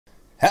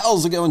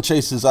How's it going,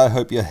 Chasers? I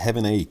hope you're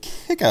having a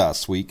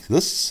kick-ass week.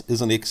 This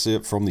is an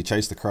excerpt from the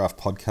Chase the Craft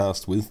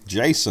podcast with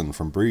Jason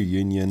from Brew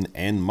Union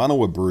and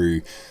Manawa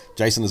Brew.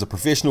 Jason is a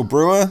professional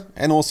brewer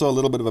and also a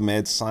little bit of a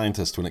mad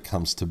scientist when it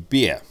comes to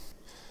beer.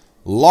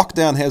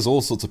 Lockdown has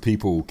all sorts of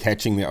people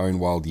catching their own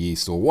wild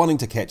yeast or wanting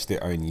to catch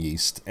their own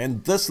yeast,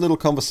 and this little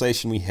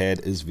conversation we had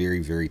is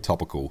very, very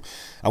topical.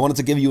 I wanted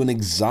to give you an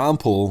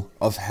example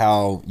of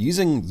how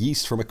using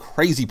yeast from a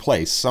crazy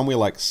place, somewhere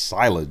like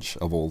Silage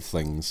of all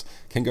things,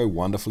 can go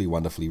wonderfully,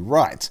 wonderfully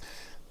right.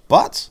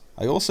 But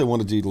I also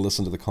wanted you to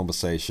listen to the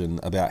conversation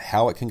about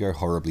how it can go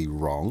horribly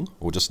wrong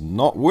or just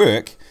not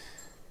work,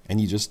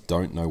 and you just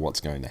don't know what's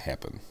going to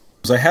happen.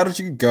 So how did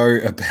you go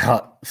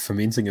about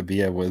fermenting a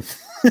beer with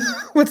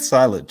with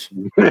silage?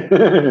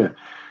 Well,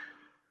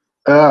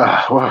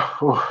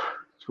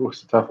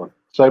 it's a tough one.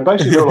 So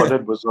basically, all I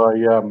did was I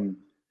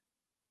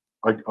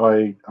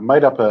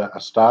made up a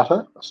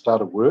starter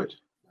wort.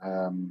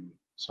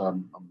 So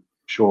I'm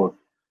sure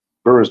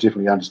brewers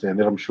definitely understand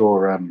that. I'm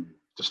sure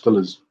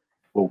distillers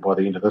will, by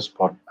the end of this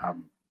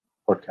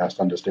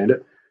podcast, understand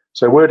it.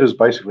 So wort is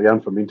basically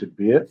unfermented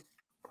beer.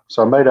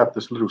 So I made up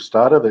this little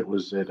starter that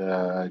was at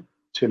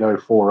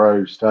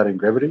 10,040 starting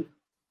gravity,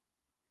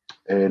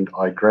 and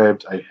I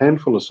grabbed a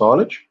handful of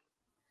silage,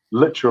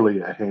 literally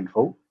a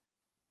handful,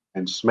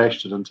 and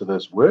smashed it into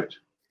this wort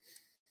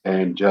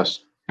and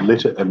just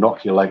let it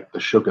inoculate the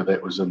sugar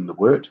that was in the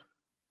wort.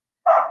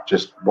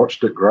 Just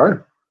watched it grow,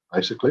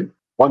 basically.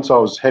 Once I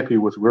was happy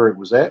with where it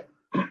was at,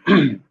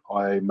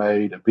 I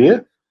made a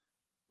beer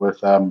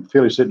with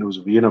fairly certain it was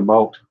Vienna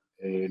malt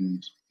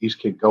and East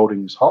Kent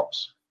Goldings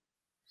hops,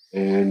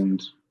 and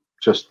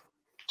just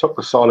took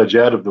the silage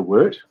out of the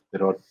wort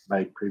that I'd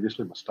made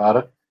previously, my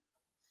starter,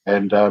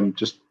 and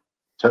just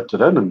tipped it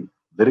in and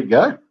let it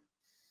go.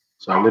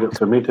 So I let it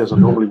ferment as I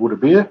normally would a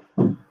beer.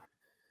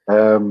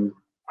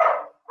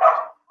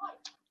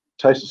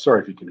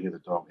 Sorry if you can hear the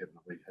dog having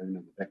a wee hoon in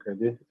the background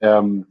there.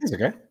 It's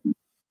okay.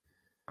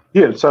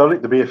 Yeah, so I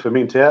let the beer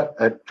ferment out.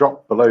 It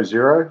dropped below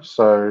zero,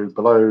 so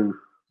below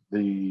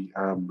the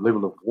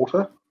level of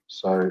water.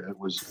 So it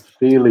was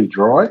fairly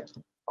dry.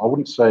 I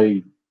wouldn't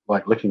say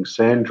like licking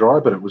sand dry,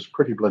 but it was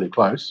pretty bloody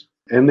close.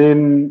 And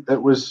then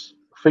it was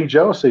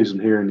Feijoa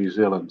season here in New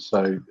Zealand.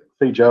 So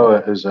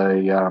Feijoa is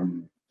a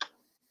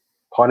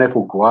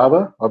pineapple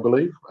guava, I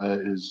believe,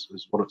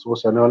 is what it's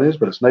also known as,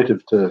 but it's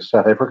native to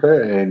South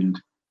Africa, and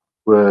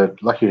we're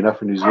lucky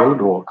enough in New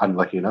Zealand, or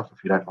unlucky enough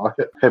if you don't like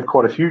it, have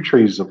quite a few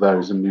trees of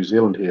those in New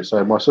Zealand here.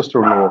 So my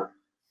sister-in-law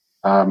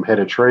had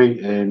a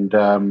tree, and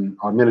I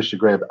managed to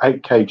grab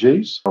 8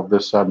 kgs of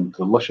this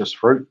delicious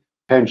fruit,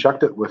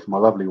 hand-shucked it with my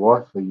lovely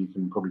wife, who you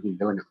can probably hear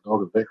yelling at the dog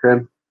in the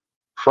background,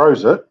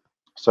 froze it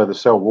so the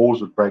cell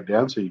walls would break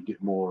down so you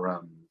get more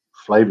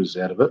flavours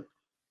out of it,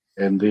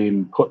 and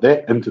then put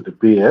that into the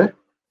beer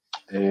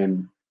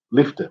and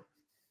left it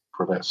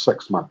for about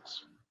 6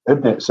 months. In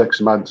that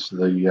 6 months,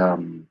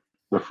 the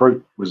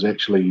fruit was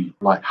actually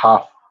like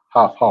half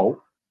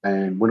whole,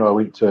 and when I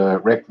went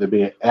to rack the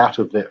beer out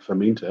of that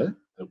fermenter,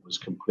 it was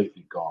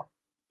completely gone.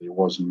 There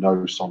was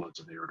no solids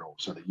in there at all.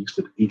 So the yeast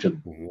had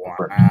eaten the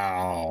fruit.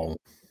 Wow.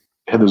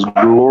 It had this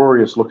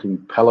glorious looking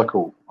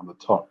pellicle on the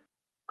top.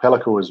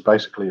 Pellicle is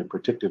basically a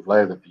protective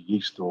layer that the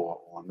yeast,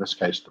 or in this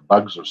case, the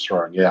bugs, are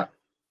throwing out.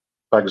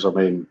 Bugs, I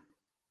mean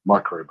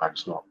micro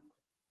bugs, not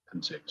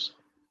insects.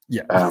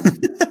 Yeah.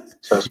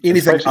 So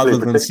anything other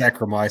than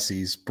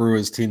Saccharomyces,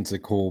 brewers tend to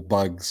call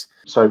bugs.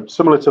 So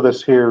similar to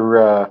this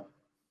here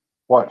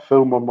white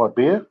film on my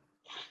beer,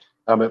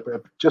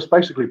 it just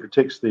basically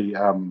protects the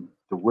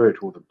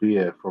wort or the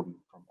beer from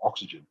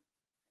oxygen.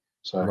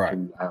 So right.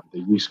 The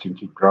yeast can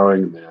keep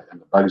growing,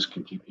 and the bugs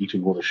can keep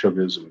eating all the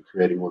sugars and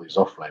creating all these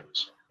off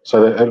flavors.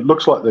 So it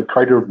looks like the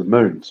crater of the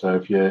moon. So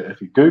if you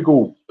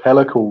Google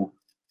pellicle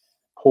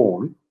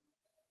porn,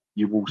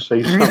 you will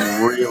see some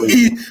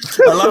really.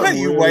 I love how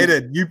you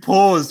waited. You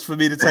paused for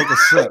me to take a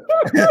sip.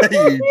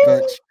 You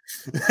bitch.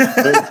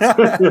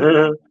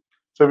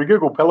 So if you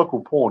Google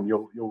pellicle porn,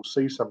 you'll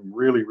see some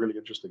really, really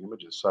interesting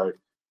images. So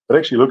it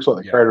actually looks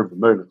like the crater of the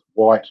moon. It's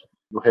white.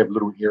 You'll have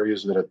little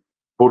areas that are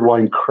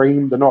borderline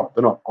cream. They're not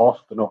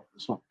off.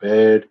 It's not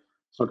bad.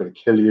 It's not going to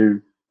kill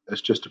you.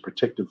 It's just a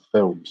protective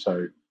film.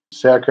 So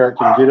sauerkraut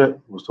can get it. I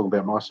was talking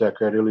about my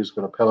sauerkraut earlier. It's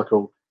got a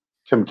pellicle.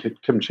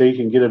 Kimchi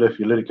can get it if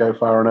you let it go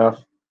far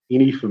enough.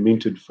 Any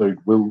fermented food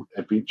will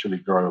eventually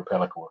grow a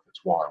pellicle if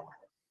it's wild.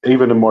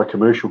 Even in my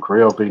commercial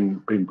career, I've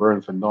been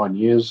brewing for 9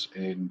 years,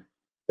 and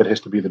it has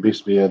to be the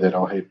best beer that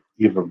I have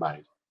ever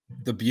made.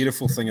 The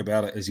beautiful thing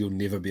about it is you'll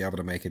never be able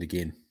to make it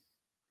again.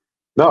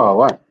 No, I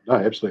won't. No,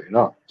 absolutely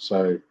not.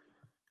 So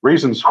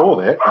reasons for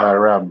that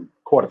are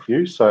quite a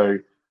few. So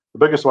the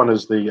biggest one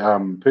is the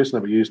person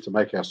that we use to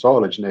make our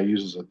silage now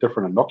uses a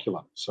different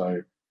inoculant.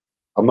 So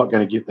I'm not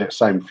going to get that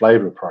same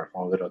flavour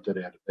profile that I did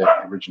out of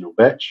that original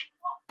batch.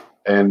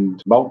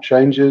 And malt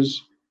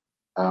changes,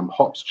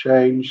 hops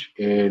change,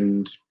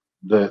 and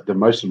the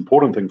most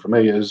important thing for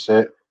me is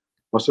that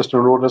my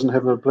sister-in-law doesn't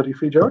have a bloody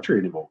Feijoa tree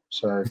anymore.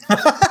 So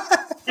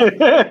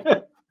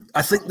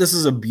I think this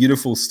is a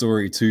beautiful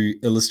story to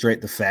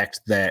illustrate the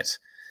fact that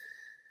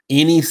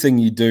anything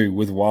you do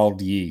with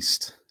wild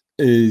yeast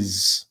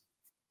is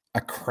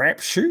a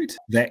crapshoot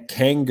that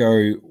can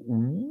go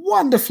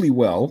wonderfully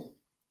well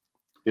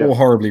or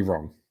horribly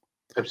wrong.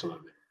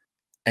 Absolutely.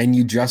 And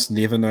you just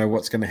never know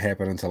what's going to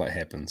happen until it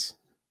happens.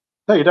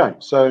 No, you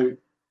don't. So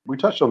we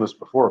touched on this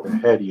before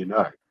about how do you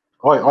know?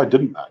 I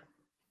didn't know.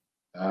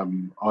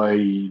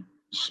 I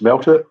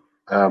smelt it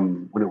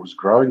when it was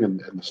growing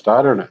in the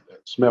starter, and it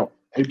smelled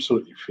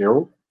absolutely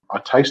feral. I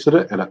tasted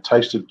it, and it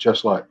tasted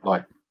just like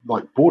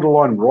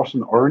borderline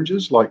rotten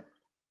oranges, like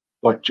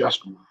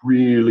just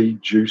really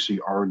juicy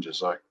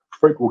oranges. Like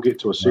fruit will get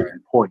to a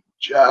certain point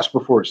just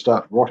before it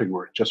starts rotting,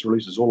 where it just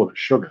releases all of its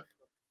sugar,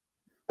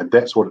 and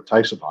that's what it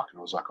tasted like. And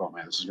I was like, oh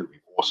man, this is going to be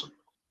awesome.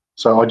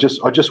 So I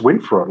just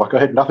went for it. Like I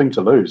had nothing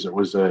to lose. It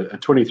was a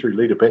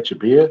 23-litre batch of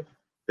beer.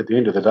 At the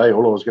end of the day,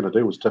 all I was going to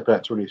do was tip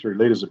out 23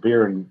 litres of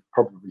beer and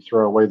probably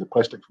throw away the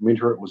plastic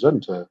fermenter it was in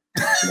to,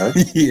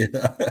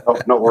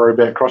 not worry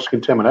about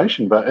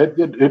cross-contamination. But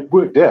it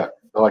worked out.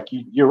 Like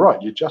you're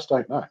right. You just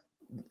don't know.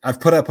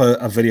 I've put up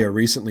a video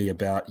recently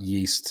about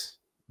yeast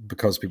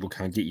because people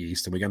can't get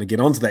yeast, and we're going to get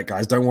onto that,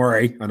 guys. Don't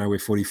worry. I know we're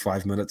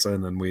 45 minutes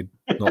in and we're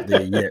not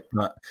there yet,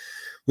 but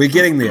we're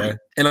getting there.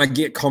 And I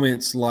get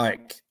comments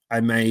like, I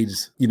made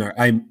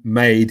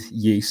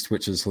yeast,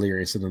 which is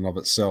hilarious in and of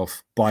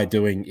itself, by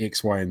doing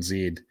X, Y, and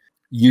Z.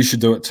 You should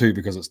do it too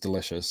because it's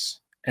delicious.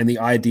 And the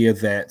idea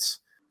that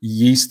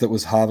yeast that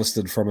was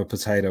harvested from a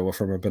potato or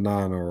from a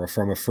banana or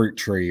from a fruit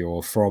tree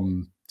or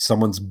from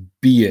someone's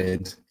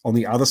beard on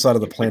the other side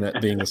of the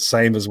planet being the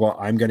same as what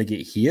I'm going to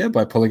get here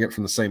by pulling it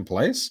from the same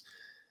place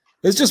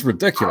is just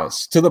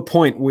ridiculous, to the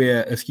point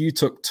where if you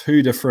took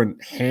 2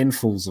 different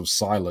handfuls of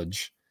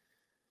silage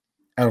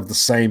out of the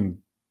same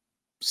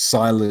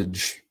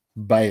silage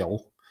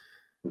bale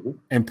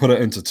and put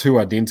it into 2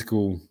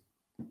 identical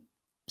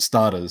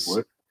starters,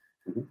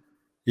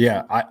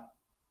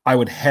 I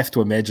would have to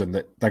imagine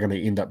that they're going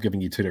to end up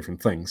giving you 2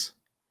 different things.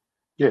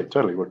 Yeah,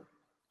 totally would.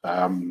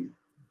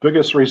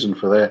 Biggest reason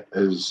for that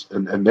is,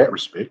 in that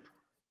respect,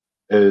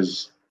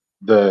 is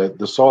the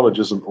silage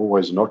isn't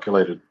always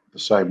inoculated the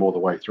same all the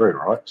way through,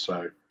 right?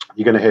 So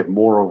you're going to have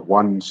more of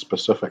one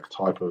specific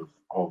type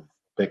of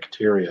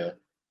bacteria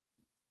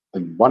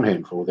in one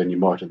handful than you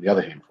might in the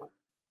other handful.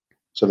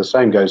 So the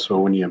same goes for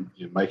when you're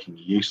making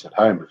yeast at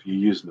home. If you're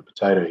using a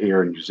potato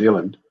here in New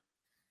Zealand,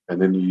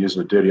 and then you're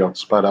using a dirty old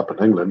spud up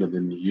in England, and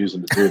then you're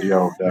using a dirty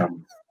old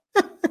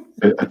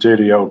a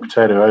dirty old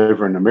potato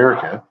over in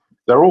America,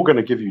 they're all going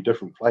to give you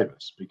different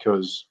flavors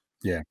because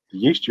the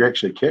yeast you're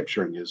actually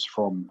capturing is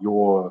from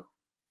your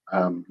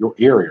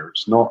area.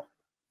 It's not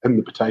in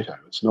the potato.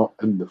 It's not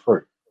in the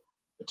fruit.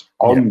 It's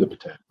on the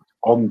potato. It's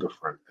on the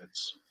fruit.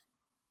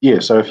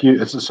 So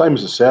it's the same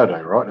as a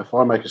sourdough, right? If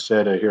I make a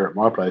sourdough here at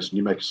my place and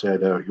you make a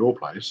sourdough at your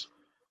place,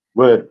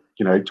 we're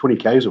 20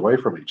 k's away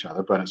from each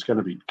other, but it's going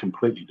to be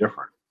completely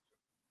different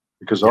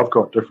because I've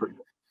got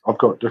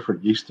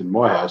different yeast in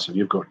my house and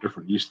you've got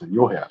different yeast in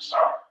your house.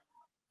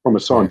 From a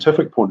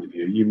scientific point of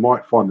view, you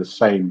might find the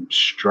same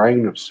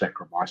strain of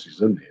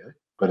Saccharomyces in there,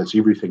 but it's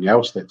everything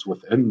else that's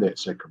within that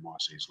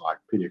Saccharomyces, like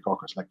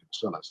Pediococcus,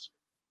 Lactobacillus,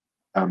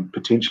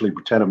 potentially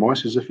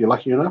Brettanomyces if you're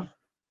lucky enough,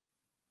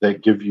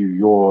 that give you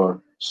your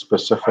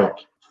specific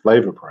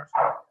flavor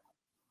profile.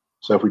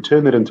 So if we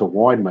turn that into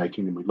winemaking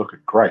and we look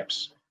at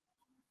grapes,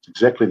 it's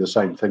exactly the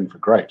same thing for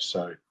grapes.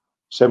 So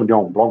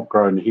Sauvignon Blanc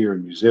grown here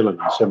in New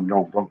Zealand and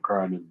Sauvignon Blanc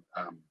grown in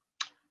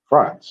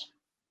France,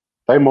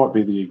 they might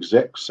be the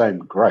exact same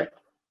grape,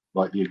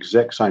 like the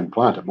exact same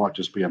plant. It might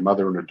just be a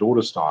mother and a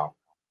daughter style.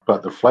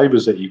 But the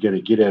flavors that you're going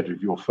to get out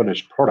of your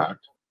finished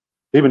product,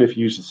 even if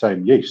you use the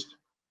same yeast,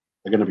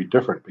 are going to be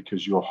different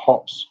because your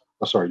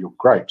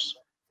grapes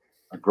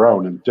are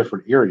grown in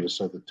different areas.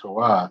 So the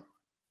terroir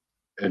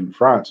in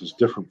France is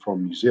different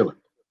from New Zealand.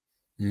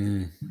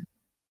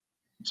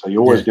 So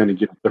you're always going to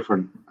get a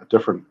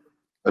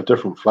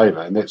different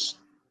flavor, and that's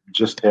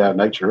just how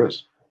nature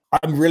is.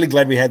 I'm really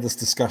glad we had this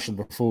discussion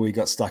before we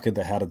got stuck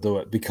into how to do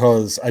it,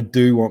 because I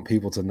do want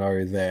people to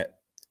know that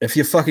if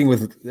you're fucking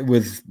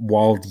with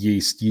wild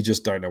yeast, you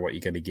just don't know what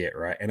you're going to get,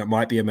 right? And it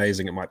might be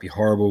amazing, it might be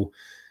horrible.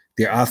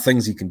 There are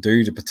things you can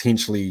do to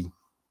potentially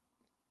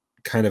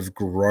kind of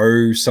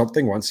grow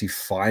something once you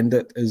find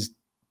it is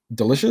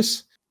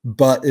delicious,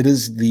 but it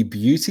is the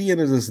beauty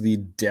and it is the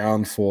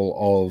downfall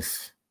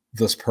of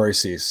this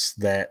process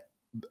that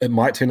it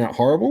might turn out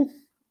horrible,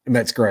 and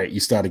that's great. You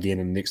start again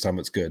and next time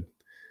it's good.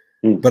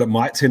 But it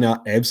might turn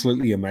out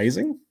absolutely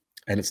amazing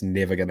and it's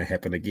never going to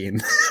happen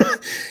again.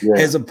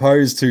 As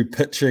opposed to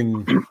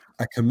pitching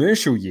a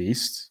commercial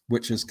yeast,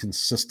 which is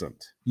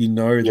consistent. You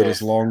know that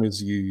as long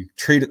as you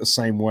treat it the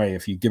same way,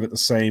 if you give it the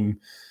same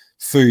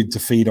food to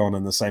feed on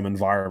in the same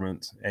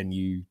environment and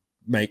you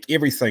make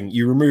everything,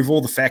 you remove all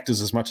the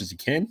factors as much as you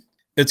can,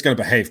 it's going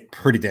to behave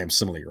pretty damn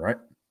similarly, right?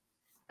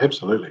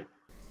 Absolutely.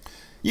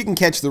 You can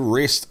catch the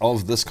rest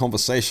of this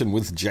conversation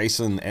with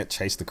Jason at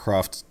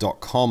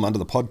chasethecraft.com under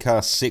the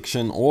podcast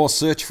section, or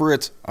search for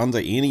it under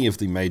any of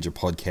the major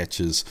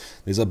podcatchers.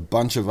 There's a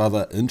bunch of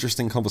other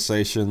interesting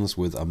conversations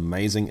with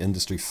amazing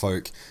industry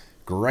folk,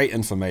 Great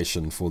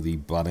information for the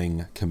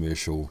budding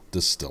commercial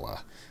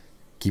distiller.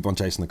 Keep on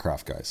chasing the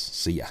craft, guys.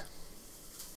 See ya.